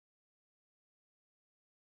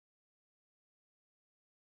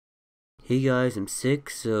Hey guys, I'm sick,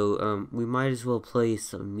 so we might as well play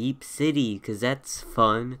some Meep City, cause that's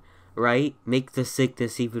fun, right? Make the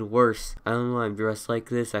sickness even worse. I don't know why I'm dressed like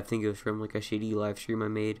this. I think it was from like a shitty live stream I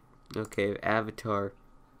made. Okay, avatar.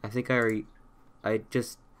 I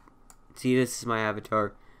just see, this is my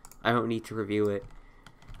avatar. I don't need to review it.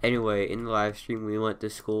 Anyway, in the live stream we went to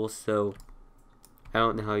school, so I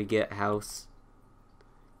don't know how you get a house.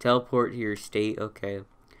 Teleport to your state. Okay,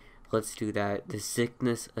 let's do that. The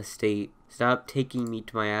sickness estate. Stop taking me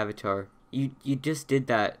to my avatar. You just did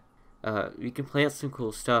that. We can plant some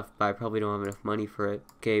cool stuff, but I probably don't have enough money for it.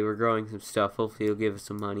 Okay, we're growing some stuff. Hopefully you'll give us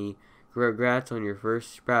some money. Congrats on your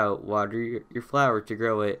first sprout. Water your flower to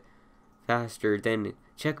grow it faster. Then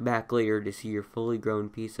check back later to see your fully grown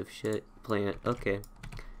piece of shit plant. Okay.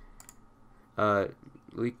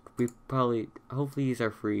 We probably, hopefully these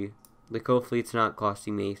are free. Like, hopefully it's not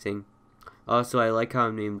costing me anything. Also, I like how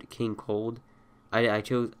I'm named King Cold.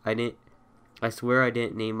 I swear I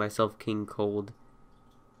didn't name myself King Cold.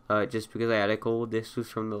 Just because I had a cold. This was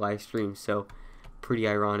from the live stream, so pretty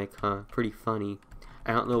ironic, huh? Pretty funny.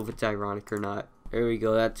 I don't know if it's ironic or not. There we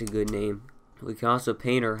go, that's a good name. We can also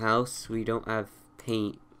paint our house. We don't have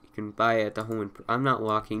paint. You can buy it at the I'm not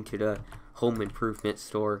walking to the home improvement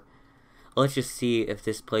store. Let's just see if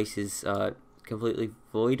this place is completely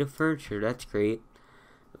void of furniture. That's great.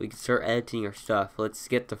 We can start editing our stuff. Let's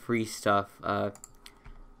get the free stuff.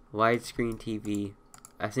 Widescreen TV.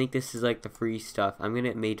 I think this is like the free stuff. I'm gonna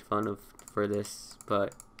get made fun of for this,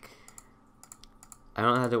 but I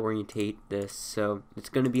don't know how to orientate this, so it's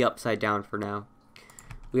gonna be upside down for now.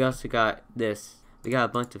 We also got this. We got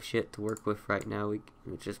a bunch of shit to work with right now. We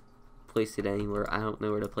can just place it anywhere. I don't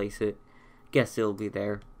know where to place it. Guess it'll be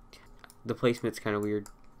there. The placement's kind of weird.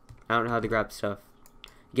 I don't know how to grab stuff.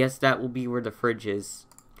 Guess that will be where the fridge is.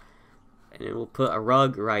 And it will put a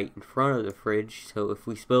rug right in front of the fridge, so if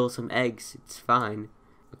we spill some eggs, it's fine.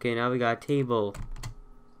 Okay, now we got a table.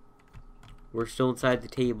 We're still inside the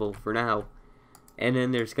table for now. And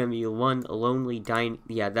then there's gonna be one lonely dining,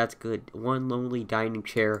 yeah, that's good. One lonely dining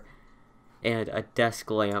chair and a desk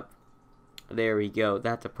lamp. There we go.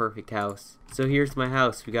 That's a perfect house. So here's my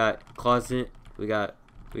house. We got closet. We got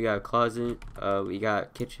a closet. We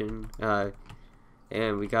got kitchen.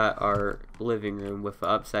 And we got our living room with an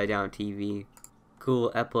upside down TV. Cool.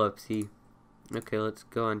 Epilepsy. Okay, let's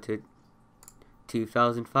go on to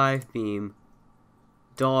 2005 meme.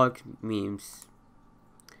 Dog memes.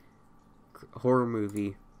 Horror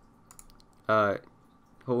movie. Horror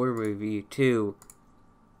movie 2.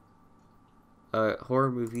 Horror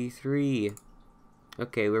movie 3.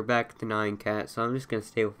 Okay, we're back to 9 cat, so I'm just gonna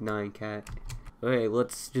stay with 9 cat. Okay,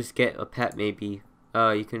 let's just get a pet maybe.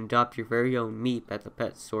 You can adopt your very own Meep at the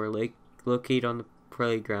pet store located on the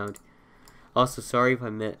playground. Also, sorry if I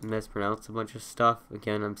mispronounced a bunch of stuff.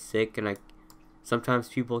 Again, I'm sick, and sometimes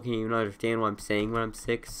people can't even understand what I'm saying when I'm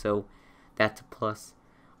sick, so that's a plus.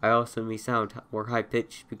 I also may sound more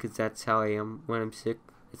high-pitched because that's how I am when I'm sick.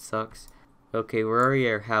 It sucks. Okay, we're already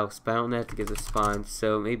at our house, but I don't have to get the spawn,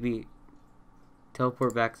 so maybe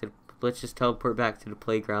let's just teleport back to the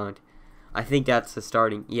playground. I think that's the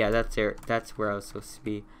starting. Yeah, that's there. That's where I was supposed to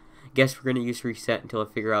be. Guess we're gonna use reset until I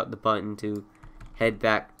figure out the button to head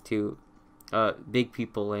back to Big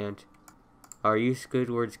People Land. Are you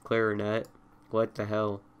Squidward's clarinet? What the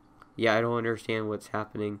hell? Yeah, I don't understand what's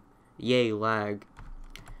happening. Yay, lag.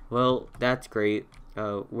 Well, that's great.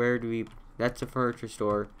 Where do we? That's a furniture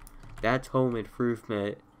store. That's home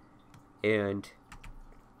improvement, and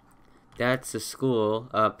that's a school.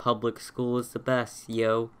 Public school is the best,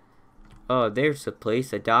 yo. Oh, there's the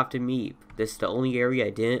place. Adopt a Meep. This is the only area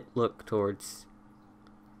I didn't look towards.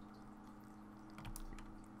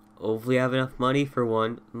 Hopefully I have enough money for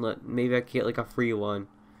one. Maybe I can get like a free one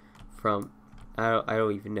from, I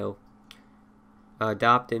don't even know.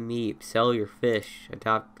 Adopt a Meep. Sell your fish.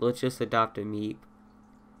 Let's just adopt a Meep.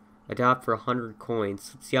 Adopt for 100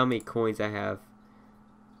 coins. Let's see how many coins I have.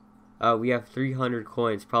 We have 300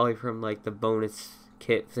 coins, probably from like the bonus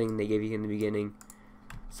kit thing they gave you in the beginning.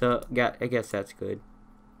 So, I guess that's good.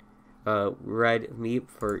 Red Meep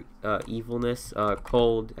for evilness.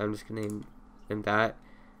 Cold, I'm just gonna name that.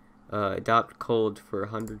 Adopt Cold for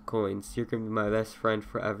 100 coins. You're gonna be my best friend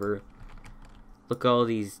forever. Look at all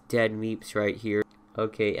these dead Meeps right here.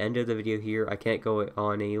 Okay, end of the video here. I can't go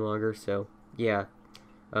on any longer, so yeah.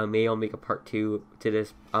 Maybe I'll make a part 2 to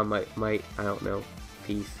this. I don't know.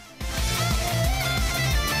 Peace.